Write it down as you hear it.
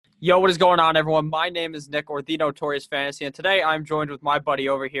Yo, what is going on, everyone? My name is Nick, or The Notorious Fantasy, and today I'm joined with my buddy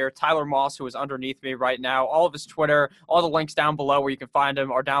over here, Tyler Moss, who is underneath me right now. All of his Twitter, all the links down below where you can find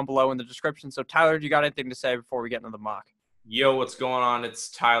him are down below in the description. So, Tyler, do you got anything to say before we get into the mock? Yo, what's going on? It's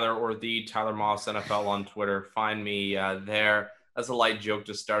Tyler, or the Tyler Moss NFL on Twitter. Find me there. That's a light joke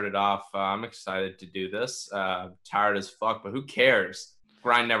to start it off. I'm excited to do this. Tired as fuck, but who cares?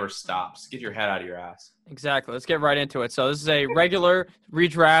 Grind never stops. Get your head out of your ass. Exactly. Let's get right into it. So, this is a regular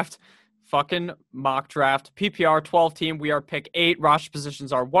redraft, fucking mock draft. PPR 12 team. We are pick 8. Roster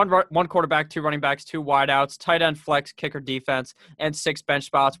positions are one quarterback, 2 running backs, 2 wideouts, tight end, flex, kicker, defense, and 6 bench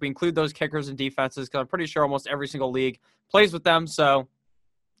spots. We include those kickers and defenses because I'm pretty sure almost every single league plays with them. So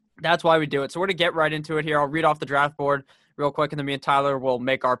that's why we do it. So we're going to get right into it here. I'll read off the draft board real quick, and then me and Tyler will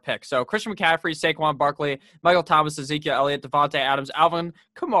make our pick. So Christian McCaffrey, Saquon Barkley, Michael Thomas, Ezekiel Elliott, Devontae Adams, Alvin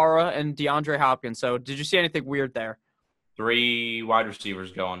Kamara, and DeAndre Hopkins. So did you see anything weird there? 3 wide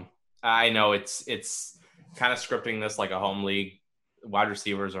receivers going. I know it's kind of scripting this like a home league. Wide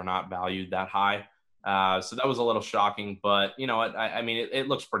receivers are not valued that high. So that was a little shocking, but you know what? I mean, it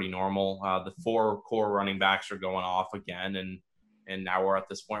looks pretty normal. The 4 core running backs are going off again, and now we're at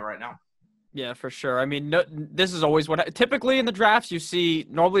this point right now. Yeah, for sure. I mean, no, this is always what typically in the drafts you see.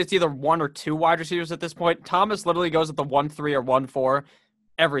 Normally, it's either 1 or 2 wide receivers at this point. Thomas literally goes at the 1-3 or 1-4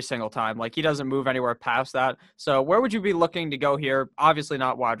 every single time. Like, he doesn't move anywhere past that. So, where would you be looking to go here? Obviously,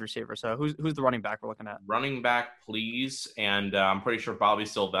 not wide receiver. So, who's the running back we're looking at? Running back, please. And I'm pretty sure Bobby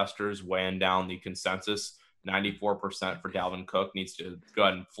Sylvester's weighing down the consensus. 94% for Dalvin Cook needs to go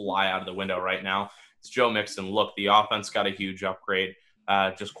ahead and fly out of the window right now. It's Joe Mixon. Look, the offense got a huge upgrade.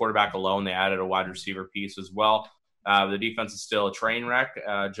 Just quarterback alone, they added a wide receiver piece as well. The defense is still a train wreck.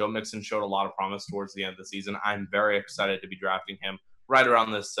 Joe Mixon showed a lot of promise towards the end of the season. I'm very excited to be drafting him right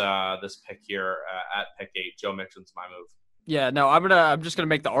around this pick here at pick 8. Joe Mixon's my move. Yeah, no, I'm just gonna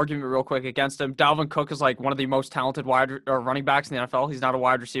make the argument real quick against him. Dalvin Cook is like one of the most talented running backs in the NFL. He's not a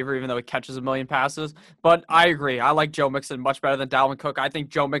wide receiver, even though he catches a million passes. But I agree. I like Joe Mixon much better than Dalvin Cook. I think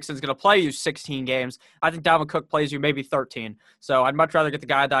Joe Mixon's gonna play you 16 games. I think Dalvin Cook plays you maybe 13. So I'd much rather get the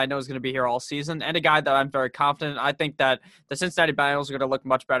guy that I know is gonna be here all season and a guy that I'm very confident. I think that the Cincinnati Bengals are gonna look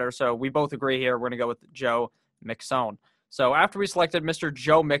much better. So we both agree here. We're gonna go with Joe Mixon. So after we selected Mr.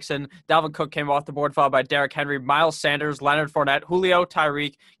 Joe Mixon, Dalvin Cook came off the board, followed by Derrick Henry, Miles Sanders, Leonard Fournette, Julio,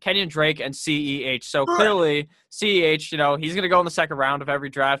 Tyreek, Kenyon Drake, and CEH. So clearly, CEH, he's going to go in the second round of every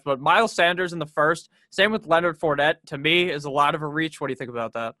draft, but Miles Sanders in the first, same with Leonard Fournette, to me, is a lot of a reach. What do you think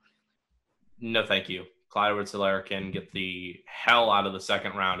about that? No, thank you. Clyde Edwards-Helaire can get the hell out of the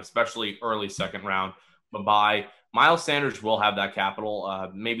second round, especially early second round. Bye-bye. Miles Sanders will have that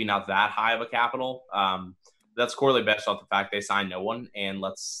capital, maybe not that high of a capital. That's correlated based off the fact they signed no one, and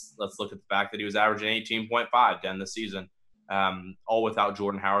let's look at the fact that he was averaging 18.5 to end the season, all without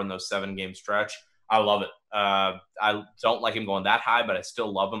Jordan Howard in those 7-game stretch. I love it. I don't like him going that high, but I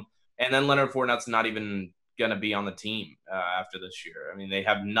still love him. And then Leonard Fournette's not even going to be on the team after this year. I mean, they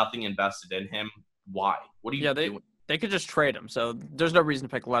have nothing invested in him. Why? What are you doing? They could just trade him, so there's no reason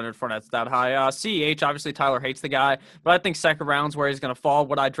to pick Leonard Fournette that high. CEH, obviously Tyler hates the guy, but I think second round's where he's going to fall.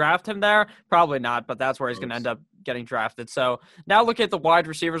 Would I draft him there? Probably not, but that's where he's going to end up getting drafted. So now look at the wide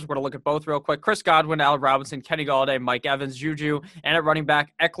receivers. We're going to look at both real quick. Chris Godwin, Allen Robinson, Kenny Golladay, Mike Evans, Juju, and at running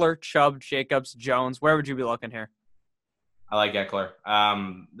back, Eckler, Chubb, Jacobs, Jones. Where would you be looking here? I like Eckler.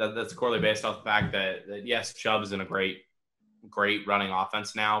 That's correlated based off the fact that yes, Chubb's in a great running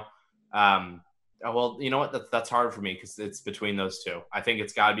offense now. Well, you know what? That's hard for me because it's between those two. I think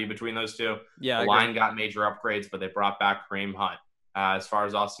it's got to be between those two. Yeah, the line got major upgrades, but they brought back Kareem Hunt. As far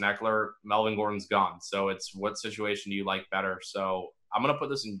as Austin Eckler, Melvin Gordon's gone. So it's what situation do you like better? So I'm going to put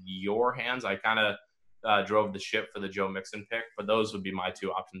this in your hands. I kind of drove the ship for the Joe Mixon pick, but those would be my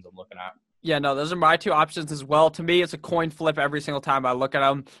 2 options I'm looking at. Yeah, no, those are my 2 options as well. To me, it's a coin flip every single time I look at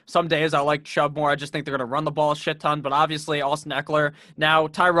them. Some days I like Chubb more. I just think they're going to run the ball a shit ton. But obviously, Austin Eckler. Now,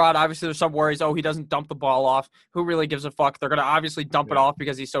 Tyrod, obviously, there's some worries. Oh, he doesn't dump the ball off. Who really gives a fuck? They're going to obviously dump it off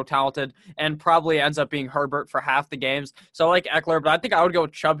because he's so talented and probably ends up being Herbert for half the games. So I like Eckler, but I think I would go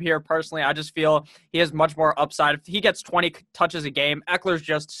with Chubb here personally. I just feel he has much more upside. If he gets 20 touches a game, Eckler's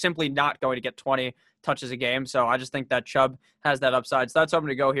just simply not going to get 20 touches a game. So I just think that Chubb has that upside. So that's how I'm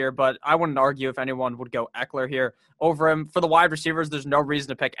going to go here. But I wouldn't argue if anyone would go Eckler here over him. For the wide receivers, there's no reason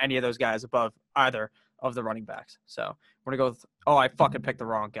to pick any of those guys above either of the running backs. So we're going to go with, I fucking picked the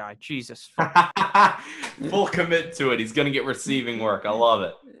wrong guy. Jesus. Full commit to it. He's going to get receiving work. I love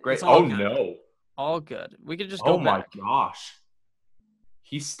it. Great. No. All good. We could just go back. Oh, my gosh.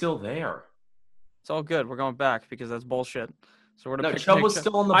 He's still there. It's all good. We're going back because that's bullshit. So we're gonna No, pick Chubb Nick was Chubb.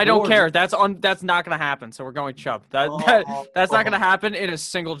 still on the I board. don't care. That's not gonna happen. So we're going Chubb. That's not gonna happen in a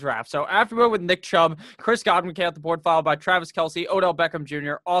single draft. So after we went with Nick Chubb, Chris Godwin came out the board, followed by Travis Kelce, Odell Beckham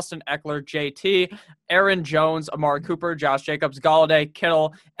Jr., Austin Eckler, JT, Aaron Jones, Amari Cooper, Josh Jacobs, Galladay,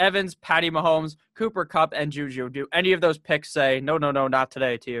 Kittle, Evans, Patty Mahomes, Cooper Kupp, and Juju. Do any of those picks say no, not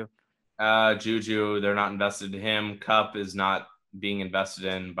today to you? Juju, they're not invested in him. Cup is not being invested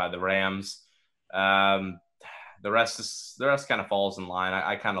in by the Rams. The rest kind of falls in line.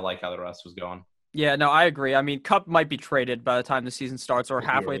 I kind of like how the rest was going. Yeah, no, I agree. I mean, Kupp might be traded by the time the season starts or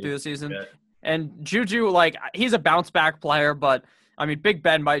halfway Yeah, through the season. yeah. And Juju, like, he's a bounce back player, but I mean, Big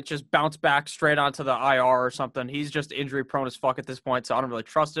Ben might just bounce back straight onto the IR or something. He's just injury prone as fuck at this point, so I don't really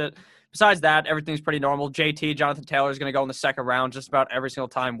trust it. Besides that, everything's pretty normal. JT, Jonathan Taylor, is going to go in the second round just about every single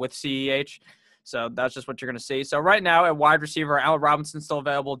time with CEH. So that's just what you're going to see. So right now at wide receiver, Allen Robinson still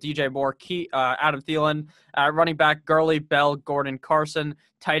available, DJ Moore, Adam Thielen, running back Gurley, Bell, Gordon, Carson,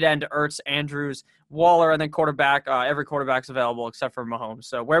 tight end Ertz, Andrews, Waller, and then quarterback. Every quarterback's available except for Mahomes.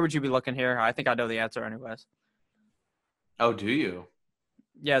 So where would you be looking here? I think I know the answer anyways. Oh, do you?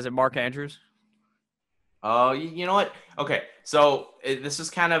 Yeah, is it Mark Andrews? Oh, you know what? Okay, so this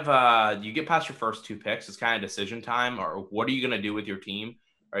is kind of you get past your first two picks. It's kind of decision time. Or what are you going to do with your team?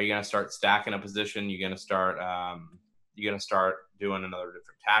 Are you going to start stacking a position? You're going to start doing another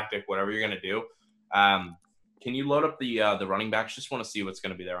different tactic, whatever you're going to do. Can you load up the running backs? Just want to see what's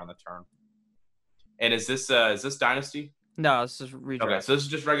going to be there on the turn. And is this dynasty? No, this is redraft. Okay, so this is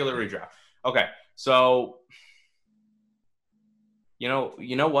just regular redraft. Okay, so you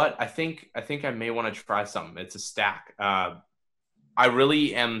know what? I think I may want to try something. It's a stack. I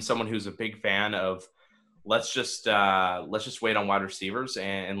really am someone who's a big fan of let's just wait on wide receivers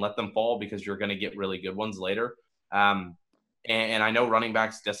and let them fall because you're going to get really good ones later. And I know running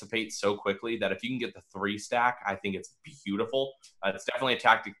backs dissipate so quickly that if you can get the 3 stack, I think it's beautiful. It's definitely a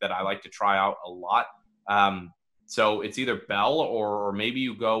tactic that I like to try out a lot. So it's either Bell or maybe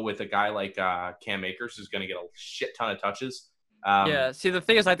you go with a guy like Cam Akers who's going to get a shit ton of touches. Yeah, see, the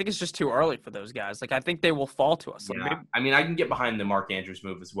thing is, I think it's just too early for those guys. Like, I think they will fall to us. Like, yeah. I mean, I can get behind the Mark Andrews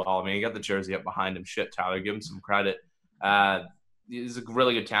move as well. I mean, he got the jersey up behind him. Shit, Tyler, give him some credit. He's a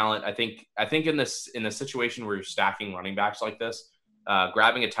really good talent. I think in the situation where you're stacking running backs like this,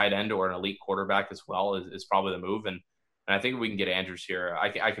 grabbing a tight end or an elite quarterback as well is probably the move. And I think we can get Andrews here.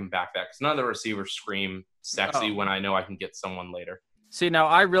 I can back that because none of the receivers scream sexy when I know I can get someone later. See, now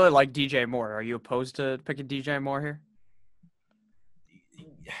I really like DJ Moore. Are you opposed to picking DJ Moore here?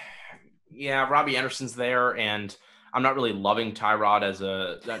 Yeah, Robbie Anderson's there, and I'm not really loving Tyrod as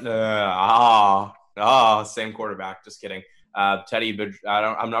same quarterback. Just kidding. I'm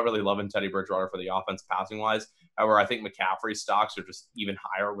not really loving Teddy Bridgewater for the offense passing wise. However, I think McCaffrey's stocks are just even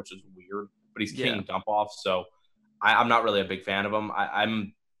higher, which is weird. But he's king dump off, so I'm not really a big fan of him.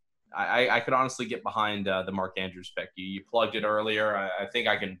 I could honestly get behind the Mark Andrews pick. You plugged it earlier. I think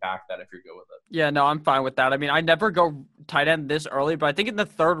I can back that if you're good with it. Yeah, no, I'm fine with that. I mean, I never go tight end this early, but I think in the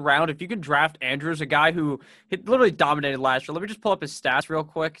 3rd round, if you can draft Andrews, a guy who literally dominated last year. Let me just pull up his stats real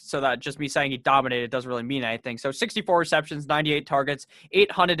quick so that just me saying he dominated doesn't really mean anything. So 64 receptions, 98 targets,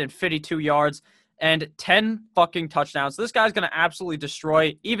 852 yards, and 10 fucking touchdowns. So this guy's going to absolutely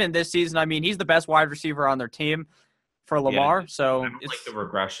destroy even this season. I mean, he's the best wide receiver on their team for Lamar. So I don't like the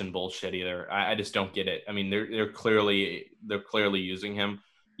regression bullshit either. I just don't get it. I mean, they're clearly using him.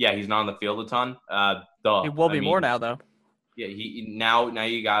 Yeah, he's not on the field a ton. He will be more now, though. Yeah, now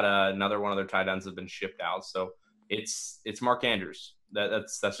you got another one of their tight ends have been shipped out. So it's Mark Andrews.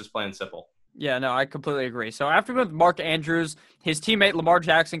 That's just plain simple. Yeah, no, I completely agree. So after with Mark Andrews, his teammate Lamar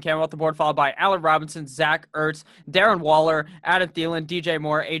Jackson came off the board, followed by Allen Robinson, Zach Ertz, Darren Waller, Adam Thielen, DJ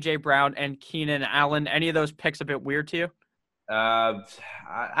Moore, AJ Brown, and Keenan Allen. Any of those picks a bit weird to you? I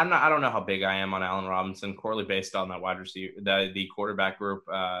don't know how big I am on Allen Robinson, purely based on that wide receiver, the quarterback group.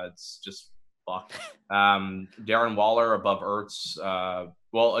 It's just fuck. Darren Waller above Ertz.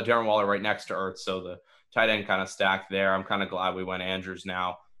 Darren Waller right next to Ertz, so the tight end kind of stacked there. I'm kind of glad we went Andrews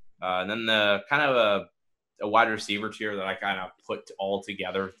now. And then the kind of a wide receiver tier that I kind of put all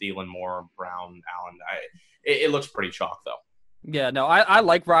together: Thielen, Moore, Brown, Allen. It looks pretty chalk though. Yeah, no, I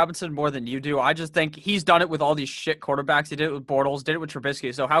like Robinson more than you do. I just think he's done it with all these shit quarterbacks. He did it with Bortles, did it with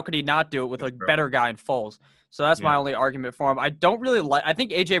Trubisky. So how could he not do it with a better guy in Foles? So that's my only argument for him. I don't really like – I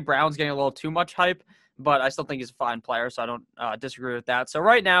think A.J. Brown's getting a little too much hype, but I still think he's a fine player, so I don't disagree with that. So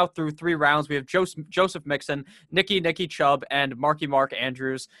right now, through 3 rounds, we have Joseph Mixon, Nicky Chubb, and Mark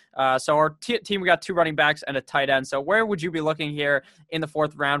Andrews. So our team, we got 2 running backs and a tight end. So where would you be looking here in the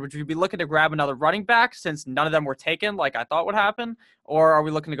 4th round? Would you be looking to grab another running back since none of them were taken like I thought would happen, or are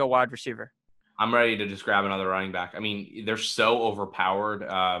we looking to go wide receiver? I'm ready to just grab another running back. I mean, they're so overpowered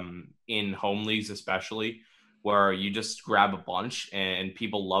in home leagues, especially where you just grab a bunch and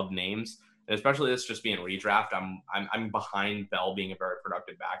people love names. And especially this just being redraft. I'm behind Bell being a very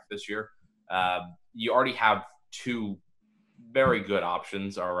productive back this year. You already have two very good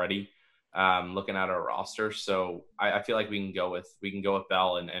options already. Looking at our roster, so I feel like we can go with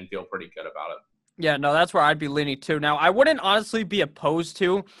Bell and feel pretty good about it. Yeah, no, that's where I'd be leaning too. Now, I wouldn't honestly be opposed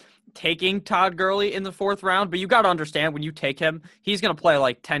to taking Todd Gurley in the 4th round, but you got to understand when you take him, he's going to play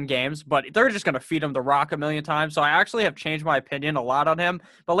like 10 games, but they're just going to feed him the rock a million times. So I actually have changed my opinion a lot on him.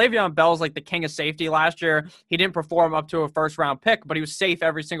 But Le'Veon Bell's like the king of safety last year. He didn't perform up to a 1st round pick, but he was safe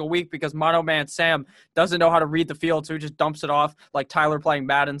every single week because Mono Man Sam doesn't know how to read the field, so he just dumps it off like Tyler playing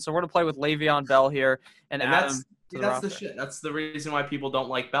Madden. So we're going to play with Le'Veon Bell here and add him to that's the shit. That's the reason why people don't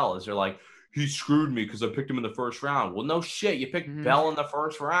like Bell is they're like, he screwed me because I picked him in the 1st round. Well, no shit. You picked Bell in the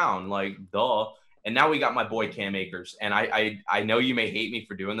 1st round. Like, duh. And now we got my boy Cam Akers. And I know you may hate me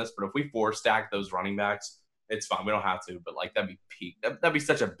for doing this, but if we 4-stack those running backs, it's fine. We don't have to, but like that'd be peak. That'd be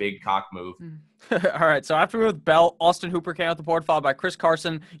such a big cock move. All right. So after we with Bell, Austin Hooper came out the board, followed by Chris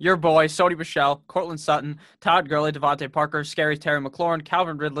Carson, your boy, Sony Michel, Cortland Sutton, Todd Gurley, Devontae Parker, Scary Terry McLaurin,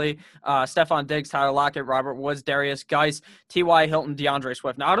 Calvin Ridley, Stephon Diggs, Tyler Lockett, Robert Woods, Darius Geis, T.Y. Hilton, DeAndre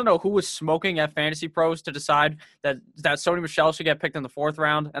Swift. Now, I don't know who was smoking at Fantasy Pros to decide that Sony Michel should get picked in the 4th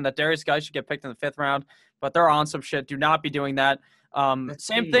round and that Darius Geis should get picked in the 5th round, but they're on some shit. Do not be doing that.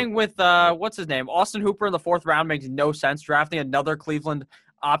 Same thing with what's his name? Austin Hooper in the 4th round makes no sense. Drafting another Cleveland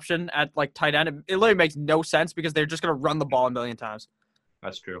option at like tight end, it literally makes no sense because they're just gonna run the ball a million times.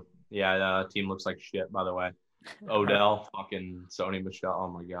 That's true. Yeah, team looks like shit, by the way. Odell, fucking Sony Michel. Oh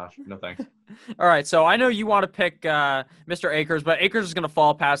my gosh, no thanks. All right, so I know you want to pick Mr. Akers, but Akers is gonna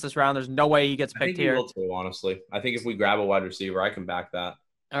fall past this round. There's no way he gets picked here. I think he will too, honestly. I think if we grab a wide receiver, I can back that.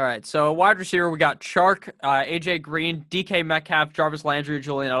 All right, so wide receiver, we got Chark, AJ Green, DK Metcalf, Jarvis Landry,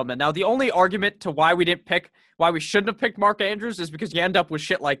 Julian Edelman. Now, the only argument to why we shouldn't have picked Mark Andrews is because you end up with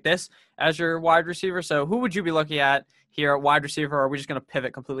shit like this as your wide receiver. So who would you be looking at here at wide receiver, or are we just going to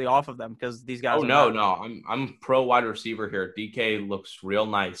pivot completely off of them because these guys No. I'm pro wide receiver here. DK looks real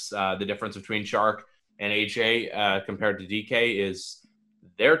nice. The difference between Chark and AJ compared to DK is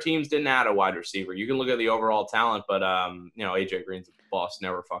their teams didn't add a wide receiver. You can look at the overall talent, but AJ Green's a boss.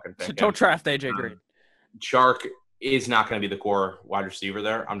 Never fucking pick him. Don't draft AJ Green. Chark is not going to be the core wide receiver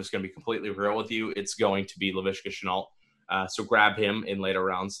there. I'm just going to be completely real with you. It's going to be Laviska Shenault. So grab him in later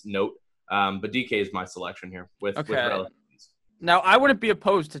rounds. Note. But DK is my selection here with relative. Now, I wouldn't be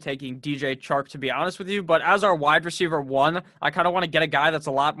opposed to taking DJ Chark, to be honest with you, but as our wide receiver 1, I kind of want to get a guy that's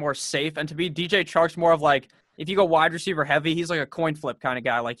a lot more safe. And to me, DJ Chark's more of like, if you go wide receiver heavy, he's like a coin flip kind of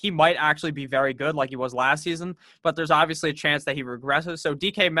guy. Like, he might actually be very good like he was last season, but there's obviously a chance that he regresses. So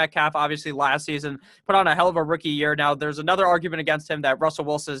DK Metcalf, obviously last season, put on a hell of a rookie year. Now, there's another argument against him that Russell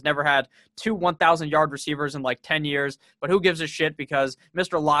Wilson has never had 2 1,000-yard receivers in like 10 years, but who gives a shit because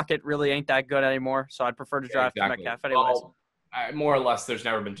Mr. Lockett really ain't that good anymore, so I'd prefer to draft Metcalf anyways. Well, more or less, there's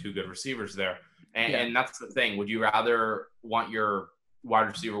never been 2 good receivers there. And that's the thing. Would you rather want your wide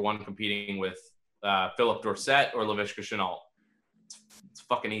receiver 1 competing with Philip Dorsett or Laviska Shenault? It's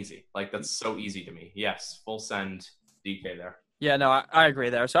fucking easy. Like, that's so easy to me. Yes, full send DK there. Yeah, no, I agree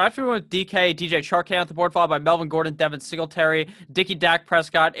there. So after we went with DK, DJ Chark came out the board, followed by Melvin Gordon, Devin Singletary, Dickie Dak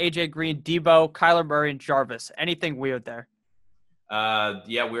Prescott, AJ Green, Debo, Kyler Murray, and Jarvis. Anything weird there?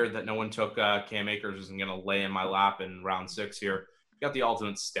 Weird that no one took Cam Akers isn't going to lay in my lap in round 6 here. You got the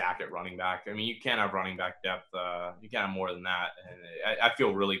ultimate stack at running back. I mean, you can't have running back depth. You can't have more than that. And I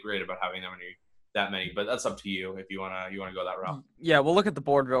feel really great about having that many, but that's up to you if you want to go that route. Yeah, we'll look at the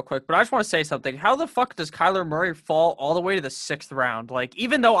board real quick, but I just want to say something. How the fuck does Kyler Murray fall all the way to the 6th round? Like,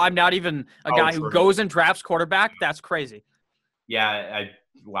 even though I'm not even a guy who goes and drafts quarterback, that's crazy. Yeah,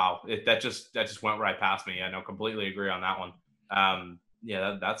 wow. That just went right past me. I completely agree on that one.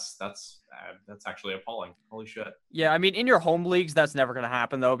 That's actually appalling. Holy shit. Yeah, I mean, in your home leagues, that's never going to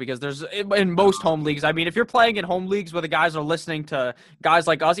happen, though, because there's in most home leagues. I mean, if you're playing in home leagues where the guys are listening to guys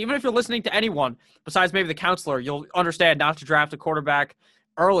like us, even if you're listening to anyone besides maybe the counselor, you'll understand not to draft a quarterback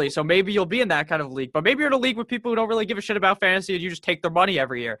early. So maybe you'll be in that kind of league. But maybe you're in a league with people who don't really give a shit about fantasy and you just take their money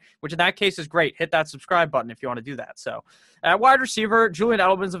every year, which in that case is great. Hit that subscribe button if you want to do that. So at wide receiver, Julian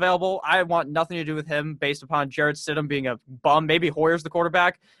Edelman's available. I want nothing to do with him based upon Jarrett Stidham being a bum. Maybe Hoyer's the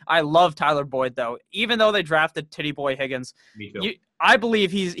quarterback. I love Tyler Boyd, though. Even though they drafted Titty Boy Higgins, I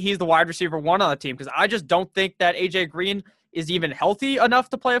believe he's the wide receiver 1 on the team because I just don't think that AJ Green is even healthy enough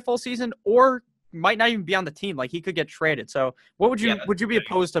to play a full season or might not even be on the team. Like, he could get traded. So what would you be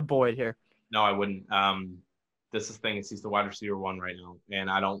opposed to Boyd here? No, I wouldn't. This is the thing is he's the wide receiver 1 right now. And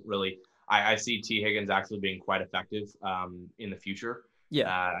I see T. Higgins actually being quite effective in the future. Yeah.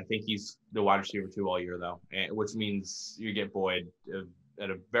 I think he's the wide receiver 2 all year, though, which means you get Boyd at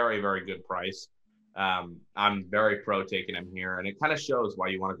a very, very good price. I'm very pro taking him here, and it kind of shows why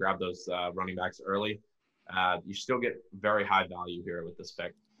you want to grab those running backs early. You still get very high value here with this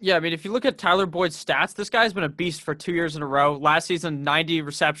pick. Yeah, I mean, if you look at Tyler Boyd's stats, this guy's been a beast for 2 years in a row. Last season, 90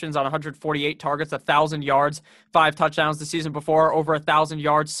 receptions on 148 targets, 1,000 yards, 5 touchdowns. The season before, over 1,000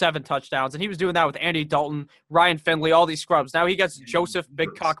 yards, 7 touchdowns. And he was doing that with Andy Dalton, Ryan Finley, all these scrubs. Now he gets Joseph Big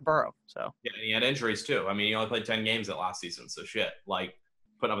Cock Burrow. So yeah, and he had injuries too. I mean, he only played 10 games that last season, so shit. Like,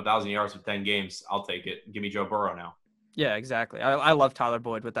 putting up 1,000 yards with 10 games, I'll take it. Give me Joe Burrow now. Yeah, exactly. I love Tyler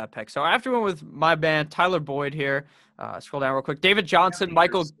Boyd with that pick. So after we went with my man, Tyler Boyd here. Scroll down real quick. David Johnson,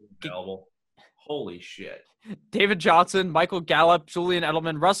 Michael. Available. Holy shit. David Johnson, Michael Gallup, Julian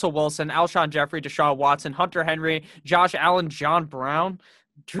Edelman, Russell Wilson, Alshon Jeffrey, Deshaun Watson, Hunter Henry, Josh Allen, John Brown,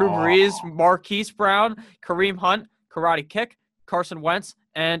 Drew Brees, Marquise Brown, Kareem Hunt, Karate Kick, Carson Wentz,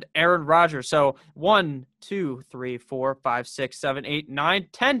 and Aaron Rodgers. So 1, 2, 3, 4, 5, 6, 7, 8, 9,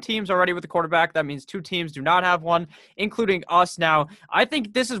 10 teams already with the quarterback. That means 2 teams do not have one, including us. Now, I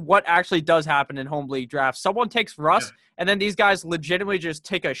think this is what actually does happen in home league drafts. Someone takes Russ, and then these guys legitimately just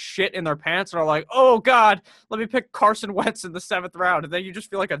take a shit in their pants and are like, oh, God, let me pick Carson Wentz in the 7th round. And then you just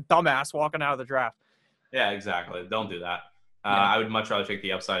feel like a dumbass walking out of the draft. Yeah, exactly. Don't do that. I would much rather take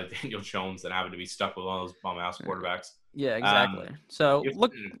the upside of Daniel Jones than having to be stuck with one of those bum-ass quarterbacks. Yeah, exactly. So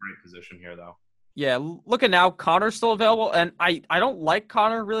look in a great position here, though. Yeah, looking now, Connor's still available, and I don't like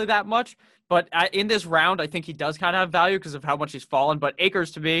Connor really that much, but in this round, I think he does kind of have value because of how much he's fallen. But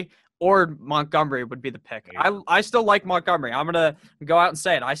Akers to me or Montgomery would be the pick. I still like Montgomery. I'm gonna go out and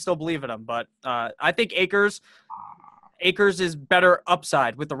say it. I still believe in him, but I think Akers is better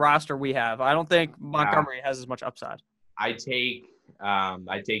upside with the roster we have. I don't think Montgomery has as much upside. I take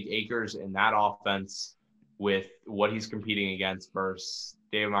Akers in that offense with what he's competing against versus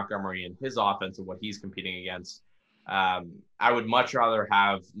David Montgomery and his offense and what he's competing against. I would much rather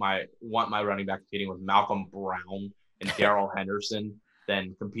want my running back competing with Malcolm Brown and Darrell Henderson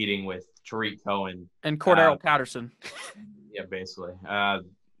than competing with Tariq Cohen and Cordero Patterson. Yeah, basically.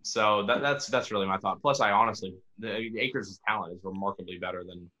 So that's really my thought. Plus, Akers' talent is remarkably better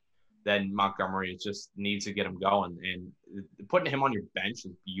than Montgomery. It just needs to get him going, and putting him on your bench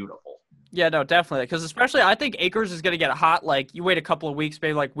is beautiful. Yeah, no, definitely. Because especially, I think Akers is going to get hot. Like, you wait a couple of weeks,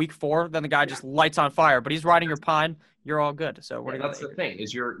 maybe like week 4, then the guy just lights on fire. But he's riding your pine. You're all good. So that's the thing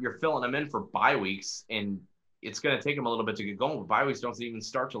is you're filling him in for bye weeks, and it's going to take him a little bit to get going. But bye weeks don't even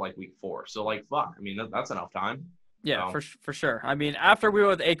start till like week 4. So like, fuck. I mean, that's enough time. Yeah, for sure. I mean, after we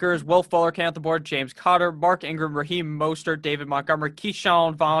went with Akers, Will Fuller came off the board, James Conner, Mark Ingram, Raheem Mostert, David Montgomery,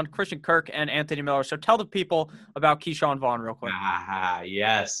 Keyshawn Vaughn, Christian Kirk, and Anthony Miller. So tell the people about Keyshawn Vaughn real quick.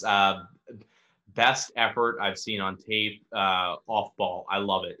 Yes. Best effort I've seen on tape off ball. I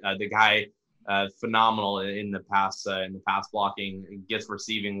love it. The guy, phenomenal in the pass blocking, gets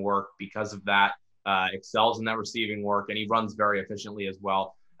receiving work because of that, excels in that receiving work, and he runs very efficiently as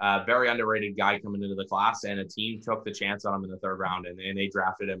well. Very underrated guy coming into the class, and a team took the chance on him in the 3rd round, and they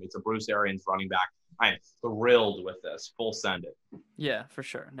drafted him. It's a Bruce Arians running back. I am thrilled with this. Full send it. Yeah, for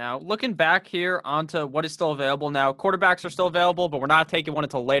sure. Now, looking back here onto what is still available now, quarterbacks are still available, but we're not taking one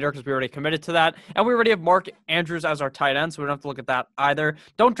until later because we already committed to that. And we already have Mark Andrews as our tight end, so we don't have to look at that either.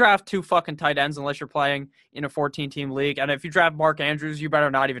 Don't draft 2 fucking tight ends unless you're playing in a 14-team league. And if you draft Mark Andrews, you better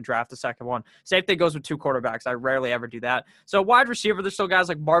not even draft the second one. Same thing goes with 2 quarterbacks. I rarely ever do that. So wide receiver, there's still guys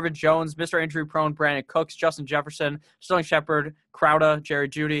like Marvin Jones, Mr. Injury-prone Brandon Cooks, Justin Jefferson, Sterling Shepard, Crowder, Jerry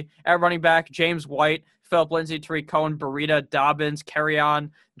Jeudy. At running back, James White, Philip Lindsay, Tariq Cohen, Burita, Dobbins, Kerryon,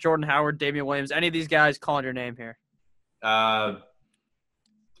 Jordan Howard, Damian Williams. Any of these guys calling your name here?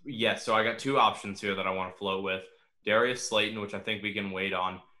 Yes, so I got 2 options here that I want to float with. Darius Slayton, which I think we can wait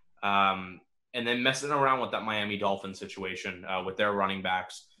on. And then messing around with that Miami Dolphins situation with their running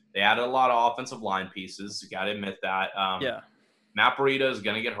backs. They added a lot of offensive line pieces. You got to admit that. Matt Breida is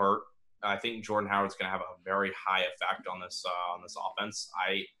going to get hurt. I think Jordan Howard's going to have a very high effect on this offense.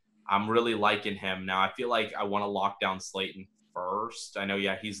 I'm really liking him. Now, I feel like I want to lock down Slayton first. I know,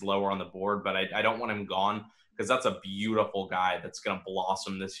 he's lower on the board, but I don't want him gone because that's a beautiful guy that's going to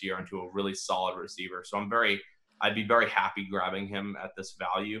blossom this year into a really solid receiver. So I'd be very happy grabbing him at this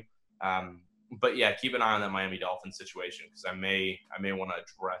value. But yeah, keep an eye on that Miami Dolphins situation because I may want to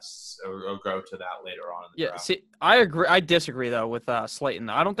address or go to that later on in the draft. See, I agree. I disagree though with Slayton.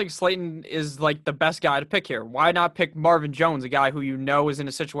 I don't think Slayton is like the best guy to pick here. Why not pick Marvin Jones, a guy who you know is in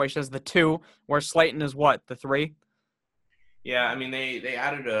a situation as the 2, where Slayton is what, the 3? Yeah, I mean they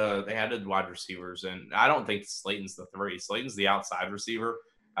added wide receivers, and I don't think Slayton's the 3. Slayton's the outside receiver.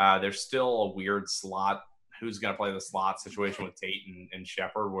 There's still a weird slot. Who's going to play the slot situation with Tate and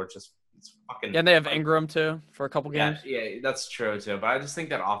Shepard, which is it's fucking. Yeah, and they have Ingram too for a couple games. Yeah, that's true too. But I just think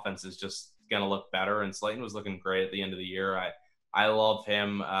that offense is just going to look better. And Slayton was looking great at the end of the year. I love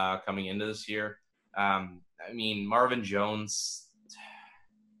him coming into this year. I mean, Marvin Jones.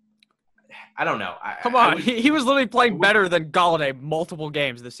 I don't know. Come on, he was literally playing better than Golladay multiple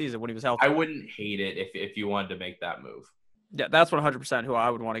games this season when he was healthy. I wouldn't hate it if you wanted to make that move. Yeah, that's 100% who I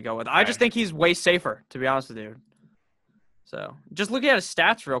would want to go with. I just think he's way safer, to be honest with you. So, just looking at his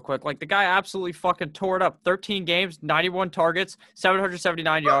stats real quick, like the guy absolutely fucking tore it up. 13 games, 91 targets,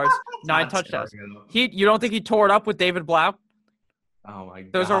 779 yards, 9 touchdowns. You don't think he tore it up with David Blau? Oh my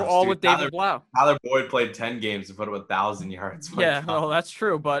god. Those are all with David Blau. Tyler Boyd played 10 games and put up 1,000 yards. Yeah, well, that's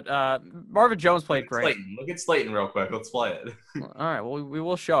true. But Marvin Jones played great. Look at Slayton real quick. Let's play it. All right, well, we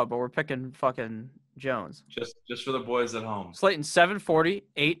will show it, but we're picking fucking Jones. Just for the boys at home. Slayton 740,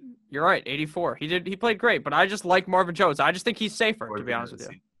 8. You're right, 84. He played great, but I just like Marvin Jones. I just think he's safer, to be honest with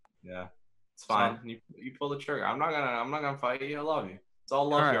you. Yeah, it's fine. So, you pull the trigger. I'm not gonna fight you. I love you. It's all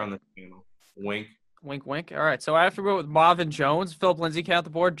love here on the channel. Wink. Wink, wink. All right, so I have to go with Marvin Jones, Philip Lindsay count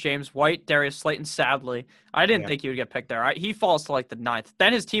the board, James White, Darius Slayton. Sadly, I didn't think he would get picked there. He falls to like the 9th.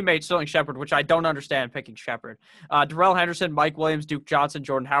 Then his teammate Sterling Shepard, which I don't understand picking Shepard. Darrell Henderson, Mike Williams, Duke Johnson,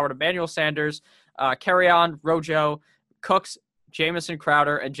 Jordan Howard, Emmanuel Sanders, Kerryon, Rojo, Cooks, Jamison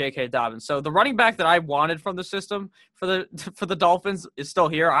Crowder, and J.K. Dobbins. So the running back that I wanted from the system for the Dolphins is still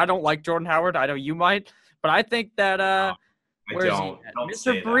here. I don't like Jordan Howard. I know you might, but I think that where is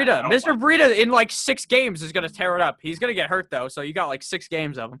he? Mr. Breida. Mr. Breida in like 6 games is going to tear it up. He's going to get hurt, though, so you got like 6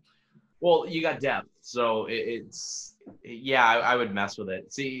 games of him. Well, you got depth, so I would mess with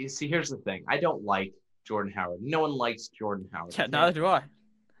it. See, here's the thing. I don't like Jordan Howard. No one likes Jordan Howard. Yeah, neither do I.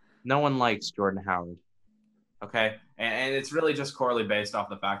 No one likes Jordan Howard. Okay? And it's really just correlated based off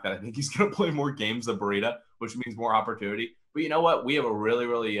the fact that I think he's going to play more games than Breida, which means more opportunity. But you know what? We have a really,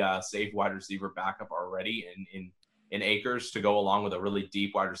 really safe wide receiver backup already in Akers to go along with a really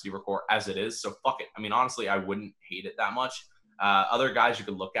deep wide receiver core as it is. So fuck it. I mean, honestly, I wouldn't hate it that much. Other guys you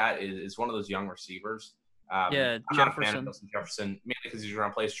could look at is one of those young receivers. Jefferson. I'm not a fan of Justin Jefferson, mainly because he's going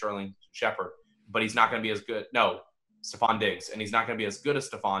to play Sterling Shepard, but he's not going to be as good. No, Stephon Diggs, and he's not going to be as good as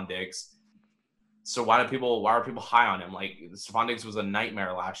Stephon Diggs. So why are people high on him? Like Stephon Diggs was a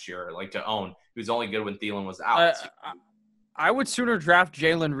nightmare last year, like to own. He was only good when Thielen was out. I would sooner draft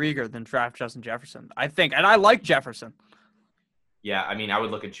Jalen Reagor than draft Justin Jefferson, I think. And I like Jefferson. Yeah, I mean, I would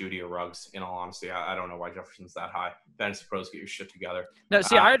look at Judy or Ruggs, in all honesty. I don't know why Jefferson's that high. Fantasy pros, get your shit together. No,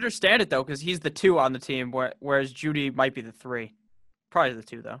 see, I understand it, though, because he's the 2 on the team, whereas Judy might be the 3. Probably the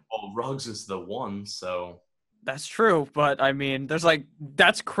 2, though. Well, Ruggs is the 1, so... That's true, but, I mean,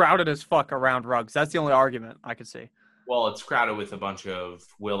 that's crowded as fuck around Ruggs. That's the only argument I could see. Well, it's crowded with a bunch of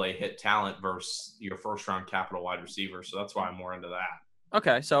will they hit talent versus your first-round capital wide receiver, so that's why I'm more into that.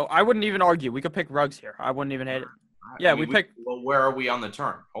 Okay, so I wouldn't even argue. We could pick Ruggs here. I wouldn't even hate it. Yeah, we pick. Well, where are we on the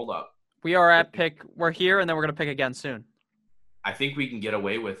turn? Hold up. We are at pick. We're here, and then we're gonna pick again soon. I think we can get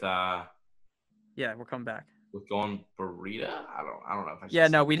away with. Yeah, we're coming back. With going Breida? I don't know if I should. Yeah,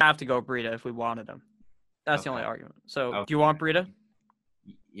 no, we'd have to go Breida if we wanted him. That's the only argument. So, do you want Breida?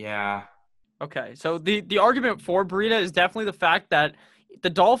 Yeah. Okay, so the argument for Breida is definitely the fact that the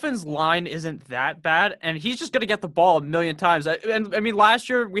Dolphins' line isn't that bad, and he's just gonna get the ball a million times. And I mean, last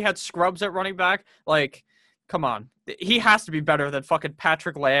year we had scrubs at running back. Like, come on, he has to be better than fucking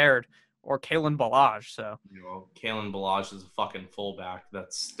Patrick Laird or Kalen Ballage. So, Kalen Ballage is a fucking fullback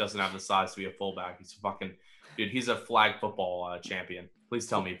that doesn't have the size to be a fullback. He's a fucking dude. He's a flag football champion. Please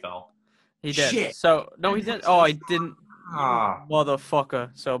tell me he fell. He did. Shit. So no, he didn't. Oh, I didn't.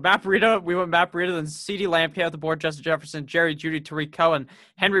 Motherfucker. So Matt Breida, we went Matt Breida, then CeeDee Lamb at the board, Justin Jefferson, Jerry Jeudy, Tariq Cohen,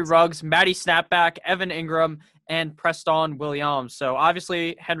 Henry Ruggs, Matty Snapback, Evan Ingram, and Preston Williams. So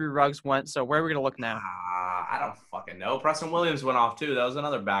obviously Henry Ruggs went. So where are we gonna look now? I don't fucking know. Preston Williams went off too. That was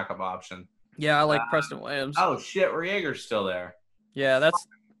another backup option. Yeah, I like Preston Williams. Oh shit, Reagor's still there. Yeah, that's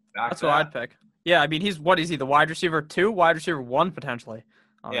what I'd pick. Yeah, I mean he's what is he, the wide receiver 2, wide receiver 1 potentially.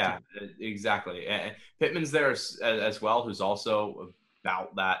 Yeah, exactly. And Pittman's there as well, who's also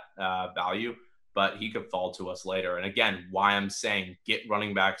about that value, but he could fall to us later. And again, why I'm saying get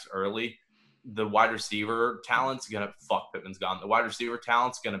running backs early. The wide receiver talent's gonna fuck Pittman's gone. The wide receiver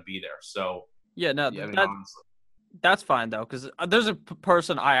talent's gonna be there. So yeah, no, honestly. That's fine though, because there's a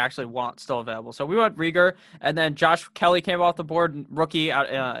person I actually want still available. So we went Rieger, and then Josh Kelly came off the board, rookie,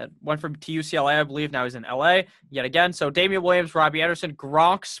 went from to UCLA, I believe. Now he's in LA yet again. So Damian Williams, Robbie Anderson,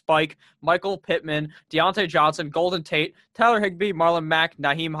 Gronk, Spike, Michael Pittman, Deontay Johnson, Golden Tate, Tyler Higbee, Marlon Mack,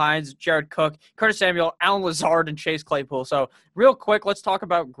 Naheem Hines, Jared Cook, Curtis Samuel, Alan Lazard, and Chase Claypool. So real quick, let's talk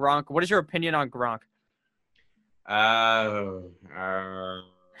about Gronk. What is your opinion on Gronk?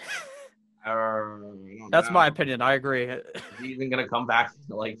 That's my opinion. I agree. Is he even gonna come back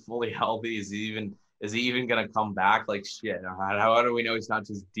like fully healthy? Is he even gonna come back? Like shit. How do we know he's not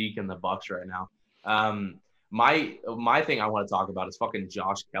just deking the Bucks right now? My thing I want to talk about is fucking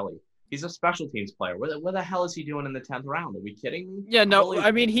Josh Kelly. He's a special teams player. What the hell is he doing in the 10th round? Are we kidding me? Yeah, no,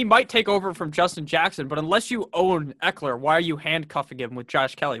 I mean, he might take over from Justin Jackson, but unless you own Eckler, why are you handcuffing him with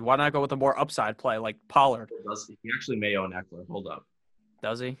Josh Kelly? Why not go with a more upside play like Pollard? He actually may own Eckler. Hold up.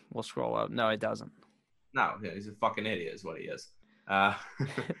 Does he? We'll scroll up. No, he doesn't. No, he's a fucking idiot is what he is.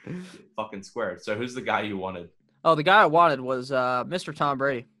 Fucking squared. So who's the guy you wanted? Oh, the guy I wanted was Mr. Tom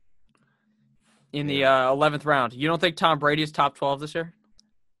Brady in the 11th round. You don't think Tom Brady is top 12 this year?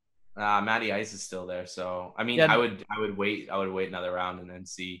 Matty Ice is still there, so I mean, Yeah. I would wait another round and then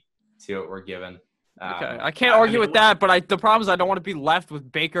see what we're given. Okay, I can't argue with that, but the problem is I don't want to be left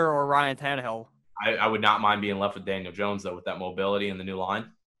with Baker or Ryan Tannehill. I would not mind being left with Daniel Jones though, with that mobility and the new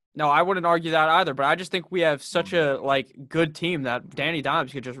line. No, I wouldn't argue that either, but I just think we have such a good team that Danny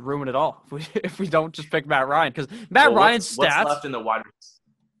Dimes could just ruin it all if we don't just pick Matt Ryan, because Ryan's what's stats. left in the wide?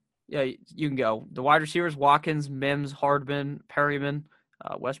 Yeah, you can go. The wide receivers: Watkins, Mims, Hardman, Perryman,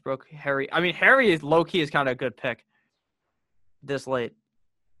 Westbrook, Harry. I mean, Harry is low key is kind of a good pick this late.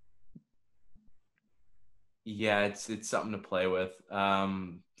 Yeah, it's something to play with.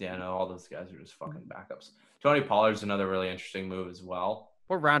 Yeah, no, all those guys are just fucking backups. Tony Pollard's another really interesting move as well.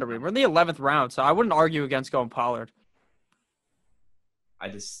 What round are we? We're in the 11th round, so I wouldn't argue against going Pollard. I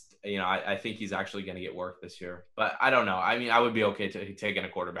just, I think he's actually going to get work this year, but I don't know. I mean, I would be okay taking a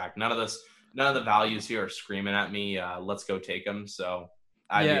quarterback. None of the values here are screaming at me. Let's go take him. So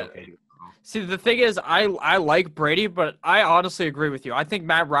I'd be okay. See, the thing is, I like Brady, but I honestly agree with you. I think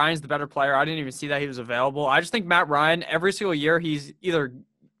Matt Ryan's the better player. I didn't even see that he was available. I just think Matt Ryan, every single year, he's either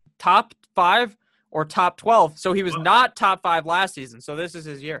top 5 or top 12. So he was not top 5 last season. So this is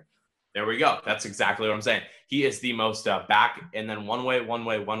his year. There we go. That's exactly what I'm saying. He is the most back and then one way.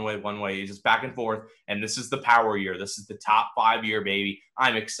 He's just back and forth. And this is the power year. This is the top 5 year, baby.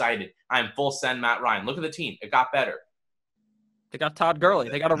 I'm excited. I'm full send Matt Ryan. Look at the team. It got better. They got Todd Gurley.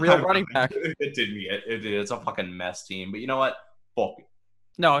 They got a real running back. It's a fucking mess team. But you know what? Fuck it.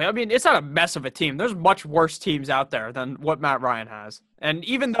 No, I mean, it's not a mess of a team. There's much worse teams out there than what Matt Ryan has. And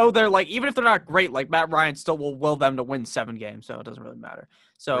even though even if they're not great, like Matt Ryan still will will them to win 7 games. So it doesn't really matter.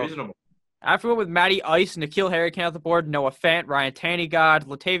 So reasonable. After we went with Matty Ice, N'Keal Harry came off the board, Noah Fant, Ryan Tannigod,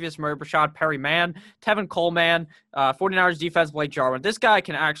 Latavius Murray, Brashad Perryman, Tevin Coleman, 49ers defense, Blake Jarwin. This guy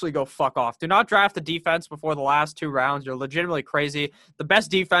can actually go fuck off. Do not draft the defense before the last 2 rounds. You're legitimately crazy. The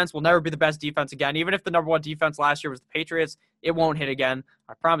best defense will never be the best defense again. Even if the number 1 defense last year was the Patriots, it won't hit again.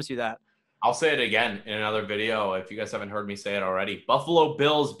 I promise you that. I'll say it again in another video if you guys haven't heard me say it already. Buffalo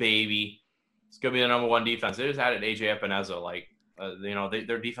Bills, baby. It's going to be the number 1 defense. They just added AJ Epineza,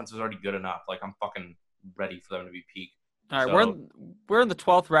 their defense is already good enough. Like, I'm fucking ready for them to be peak. All right, we're in the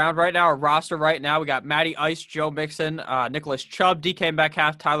 12th round right now. Our roster right now, we got Matty Ice, Joe Mixon, Nicholas Chubb, DK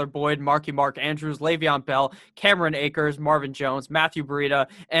Metcalf, Tyler Boyd, Mark Andrews, Le'Veon Bell, Cameron Akers, Marvin Jones, Matthew Breida,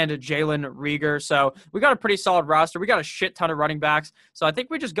 and Jalen Rieger. So we got a pretty solid roster. We got a shit ton of running backs. So I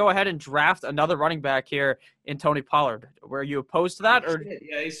think we just go ahead and draft another running back here in Tony Pollard. Were you opposed to that? Or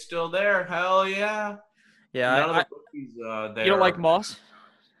yeah, he's still there. Hell yeah. Yeah. None of the rookies, there. You don't like Moss?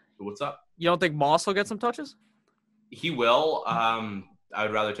 What's up? You don't think Moss will get some touches? He will. I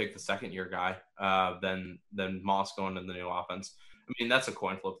would rather take the second-year guy than Moss going in the new offense. I mean, that's a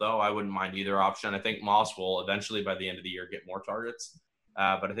coin flip, though. I wouldn't mind either option. I think Moss will eventually, by the end of the year, get more targets.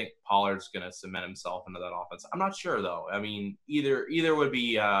 But I think Pollard's going to cement himself into that offense. I'm not sure, though. I mean, either would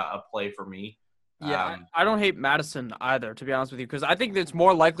be a play for me. Yeah, I don't hate Madison either, to be honest with you, because I think it's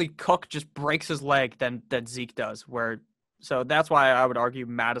more likely Cook just breaks his leg than Zeke does. So that's why I would argue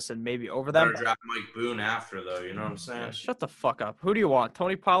Madison maybe over them. Better draft Mike Boone after, though. You know what I'm saying? Yeah, shut the fuck up. Who do you want,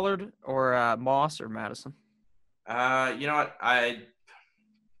 Tony Pollard or Moss or Madison? You know what?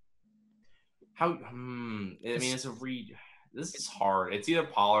 It's a read. This is hard. It's either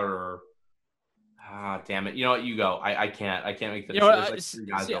Pollard or damn it. You know what? You go. I can't make the choice. 3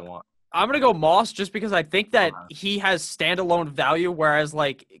 guys I want. I'm gonna go Moss just because I think that he has standalone value. Whereas,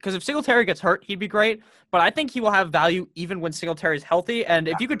 like, because if Singletary gets hurt, he'd be great. But I think he will have value even when Singletary is healthy. And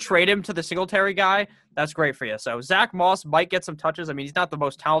if you could trade him to the Singletary guy, that's great for you. So Zach Moss might get some touches. I mean, he's not the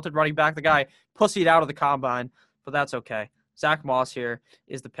most talented running back. The guy pussied out of the combine, but that's okay. Zach Moss here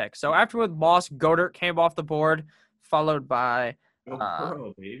is the pick. So after with Moss, Goddard came off the board, followed by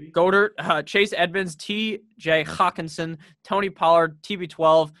Goddard, Chase Edmonds, T.J. Hawkinson, Tony Pollard,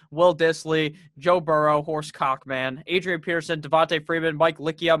 TB12, Will Dissly, Joe Burrow, Horse Cockman, Adrian Peterson, Devontae Freeman, Mike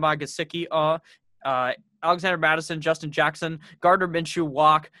Lickia, Magasicki, Alexander Madison, Justin Jackson, Gardner Minshew,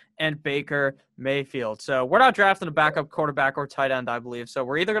 Walk, and Baker Mayfield. So we're not drafting a backup quarterback or tight end, I believe. So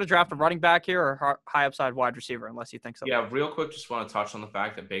we're either going to draft a running back here or high upside wide receiver, unless you think so. Yeah, real quick, just want to touch on the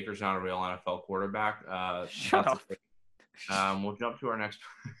fact that Baker's not a real NFL quarterback. Shut up. We'll jump to our next.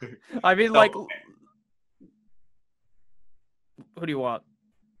 I mean, like, who do you want?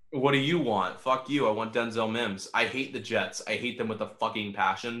 What do you want? Fuck you. I want Denzel Mims. I hate the Jets. I hate them with a fucking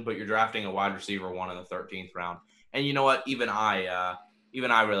passion, but you're drafting a wide receiver 1 in the 13th round. And you know what? Even I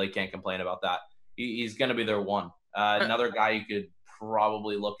really can't complain about that. He's going to be their one. Another guy you could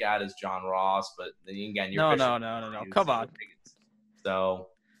probably look at is John Ross, but then again, you're no. Come on. So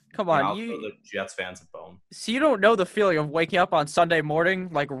come on, I'll throw the Jets fans a bone. So you don't know the feeling of waking up on Sunday morning,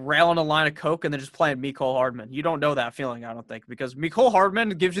 like railing a line of Coke and then just playing Mecole Hardman. You don't know that feeling, I don't think, because Mecole Hardman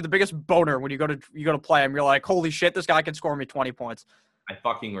gives you the biggest boner when you go to play him. You're like, holy shit, this guy can score me 20 points. I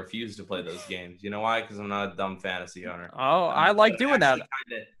fucking refuse to play those games. You know why? Because I'm not a dumb fantasy owner. Oh, I like doing that.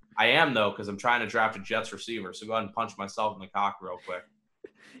 I am, though, because I'm trying to draft a Jets receiver. So go ahead and punch myself in the cock real quick.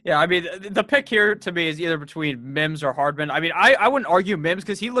 Yeah, I mean, the pick here to me is either between Mims or Hardman. I mean, I wouldn't argue Mims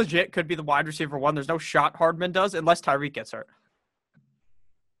because he legit could be the wide receiver 1. There's no shot Hardman does unless Tyreek gets hurt.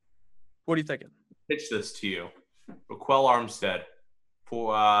 What are you thinking? Pitch this to you. Raquel Armstead.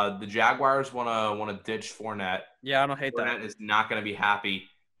 For the Jaguars want to ditch Fournette. Yeah, I don't hate that. Fournette is not going to be happy.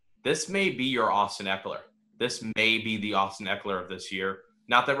 This may be your Austin Eckler. This may be the Austin Eckler of this year.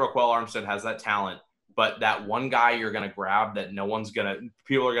 Not that Raquel Armstead has that talent, but that one guy you're going to grab that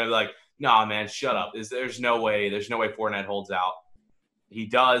people are going to be like, nah, man, shut up. There's no way Fournette holds out. He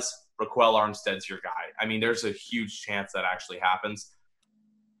does. Raquel Armstead's your guy. I mean, there's a huge chance that actually happens.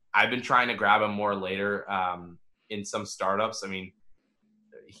 I've been trying to grab him more later in some startups. I mean,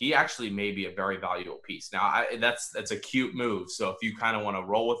 he actually may be a very valuable piece. Now, that's a cute move. So if you kind of want to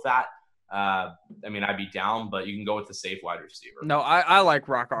roll with that, I mean, I'd be down, but you can go with the safe wide receiver. No, I like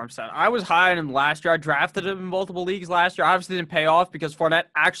Rock Armstead. I was high on him last year. I drafted him in multiple leagues last year. Obviously didn't pay off because Fournette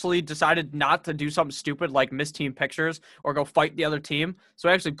actually decided not to do something stupid like miss team pictures or go fight the other team. So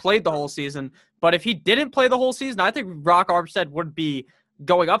he actually played the whole season. But if he didn't play the whole season, I think Rock Armstead would be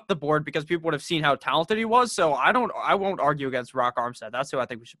going up the board because people would have seen how talented he was. So I won't argue against Rock Armstead. That's who I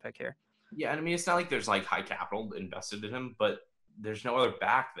think we should pick here. Yeah, and I mean, it's not like there's like high capital invested in him, but there's no other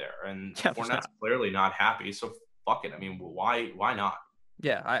back there, and Fournette's clearly not happy. So fuck it. I mean, why not?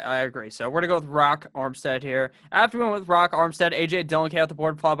 Yeah, I agree. So we're gonna go with Rock Armstead here. After we went with Rock Armstead, AJ Dillon came out the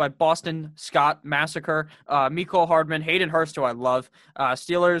board, followed by Boston Scott Massacre, Mecole Hardman, Hayden Hurst, who I love,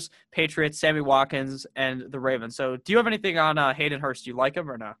 Steelers, Patriots, Sammy Watkins, and the Ravens. So do you have anything on Hayden Hurst? Do you like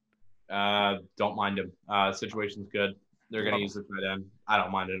him or no? Don't mind him. Situation's good. They're gonna use the tight end. I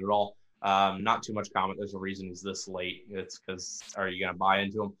don't mind it at all. Not too much comment. There's a reason he's this late. It's because are you going to buy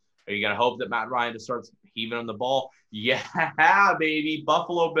into him? Are you going to hope that Matt Ryan just starts heaving him the ball? Yeah, baby.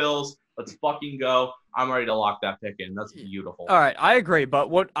 Buffalo Bills. Let's fucking go. I'm ready to lock that pick in. That's beautiful. All right, I agree. But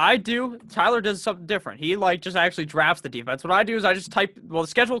what I do, Tyler does something different. He just actually drafts the defense. What I do is I just type. Well, the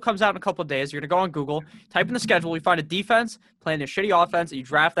schedule comes out in a couple of days. You're gonna go on Google, type in the schedule. You find a defense playing a shitty offense, and you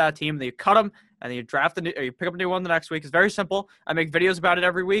draft that team. Then you cut them, and then you draft or you pick up a new one the next week. It's very simple. I make videos about it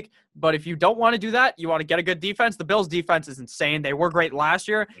every week. But if you don't want to do that, you want to get a good defense. The Bills' defense is insane. They were great last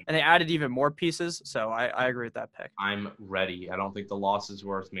year, and they added even more pieces. So I agree with that pick. I'm ready. I don't think the losses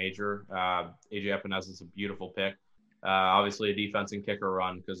were major. AJ Epinez is a beautiful pick. Obviously, a defense and kicker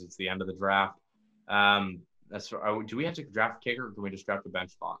run because it's the end of the draft. Do we have to draft a kicker, or can we just draft a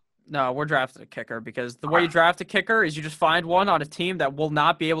bench spot? No, we're drafting a kicker because the way you draft a kicker is you just find one on a team that will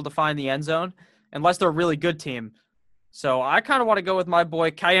not be able to find the end zone unless they're a really good team. So I kind of want to go with my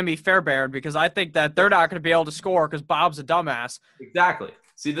boy Kayemi Fairbairn because I think that they're not going to be able to score because Bob's a dumbass. Exactly.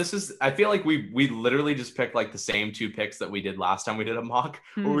 See, I feel like we literally just picked like the same two picks that we did last time we did a mock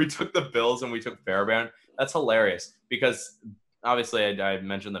where we took the Bills and we took Fairbairn. That's hilarious because obviously I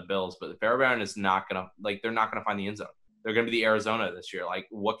mentioned the Bills, but Fairbairn is not going to they're not going to find the end zone. They're going to be the Arizona this year. Like,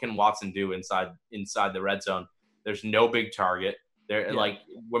 what can Watson do inside the red zone? There's no big target. They're Yeah. like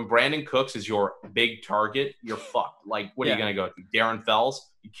when Brandon Cooks is your big target, you're fucked. Like, what are you Yeah. gonna go to? Darren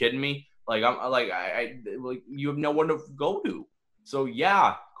Fells? You kidding me? Like, like you have no one to go to. So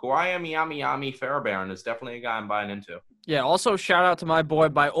yeah, Yami Fairbairn is definitely a guy I'm buying into. Yeah, also shout out to my boy,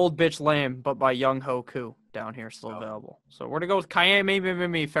 by old bitch lame, but by Young Hoku down here still Oh. available. So we're gonna go with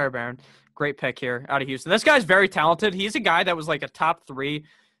Kayame Fairbairn. Great pick here out of Houston. This guy's very talented. He's a guy that was like a top 3.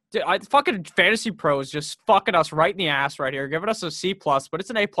 Dude, fucking Fantasy Pros just fucking us right in the ass right here, giving us a C plus, but it's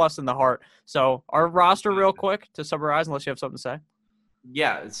an A plus in the heart. So our roster, real quick to summarize, unless you have something to say.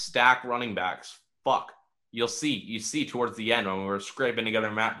 Yeah, it's stack running backs. Fuck. You see towards the end when we were scraping together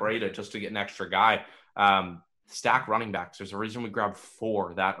Matt Breida just to get an extra guy. Stack running backs. There's a reason we grabbed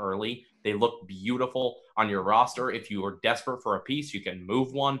 4 that early. They look beautiful on your roster. If you are desperate for a piece, you can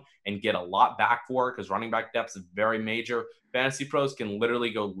move one and get a lot back for it because running back depth is very major. Fantasy Pros can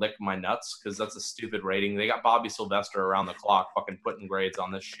literally go lick my nuts because that's a stupid rating. They got Bobby Sylvester around the clock fucking putting grades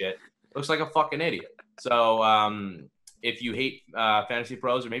on this shit. Looks like a fucking idiot. So if you hate Fantasy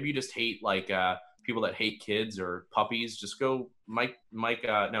Pros, or maybe you just hate like people that hate kids or puppies, just go not Mike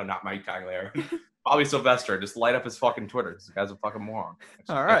Tagliere. Bobby Sylvester, just light up his fucking Twitter. This guy's a fucking moron.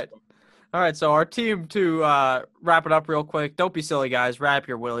 All right, so our team, to wrap it up real quick, don't be silly, guys. Wrap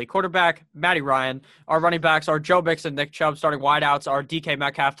your willy. Quarterback, Matty Ryan. Our running backs are Joe Mixon, Nick Chubb. Starting wideouts are DK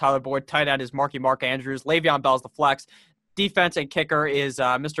Metcalf, Tyler Boyd. Tight end is Mark Andrews. Le'Veon Bell's the flex. Defense and kicker is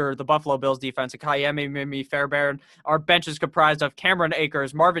Mr. the Buffalo Bills defense, Kayame Fairbairn. Our bench is comprised of Cameron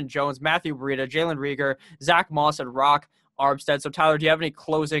Akers, Marvin Jones, Matthew Breida, Jalen Rieger, Zach Moss, and Rock Armstead. So, Tyler, do you have any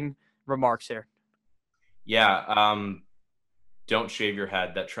closing remarks here? Yeah. Don't shave your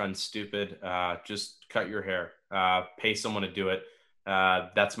head. That trend's stupid. Just cut your hair. Pay someone to do it.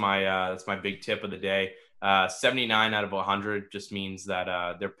 That's my big tip of the day. 79 out of 100 just means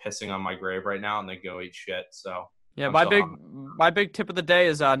that they're pissing on my grave right now and they go eat shit. So yeah, my big tip of the day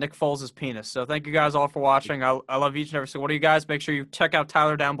is Nick Foles' penis. So thank you guys all for watching. I love each and every single one of you guys. Make sure you check out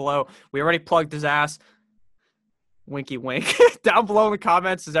Tyler down below. We already plugged his ass. Winky wink. Down below in the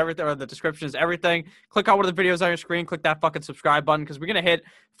comments is everything, or the description is everything. Click on one of the videos on your screen. Click that fucking subscribe button because we're gonna hit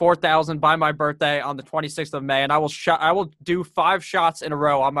 4,000 by my birthday on the 26th of May, and I will do 5 shots in a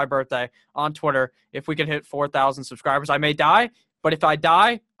row on my birthday on Twitter if we can hit 4,000 subscribers. I may die, but if I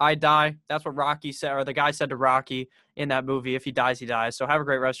die, I die. That's what Rocky said, or the guy said to Rocky in that movie. If he dies, he dies. So have a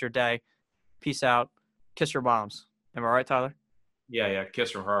great rest of your day. Peace out. Kiss your moms. Am I right, Tyler? Yeah.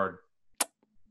 Kiss her hard.